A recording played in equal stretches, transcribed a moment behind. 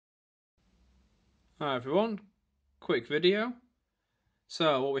Hi everyone, quick video.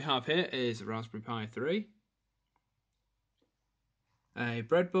 So what we have here is a Raspberry Pi 3, a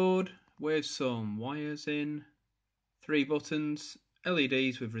breadboard with some wires in, 3 buttons,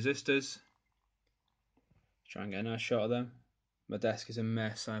 LEDs with resistors. Try and get a nice shot of them. My desk is a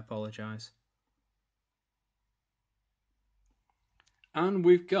mess, I apologise. And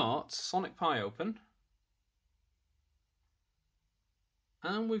we've got Sonic Pi open.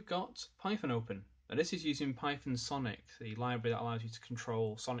 And we've got Python open. Now this is using Python Sonic, the library that allows you to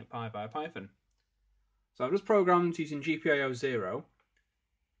control Sonic Pi via Python. So I've just programmed using GPIO 0.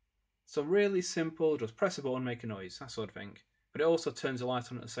 So really simple, just press a button, make a noise, that sort of thing. But it also turns the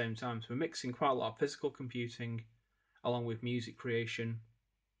light on at the same time. So we're mixing quite a lot of physical computing along with music creation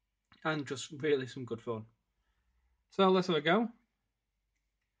and just really some good fun. So let's have a go.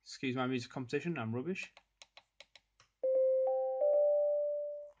 Excuse my music competition, I'm rubbish.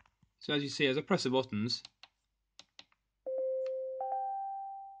 So as you see, as I press the buttons,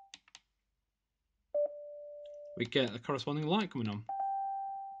 we get the corresponding light coming on.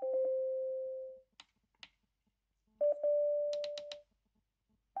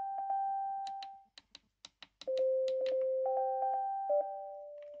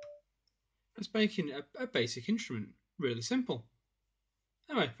 It's making a basic instrument, really simple.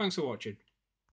 Anyway, thanks for watching.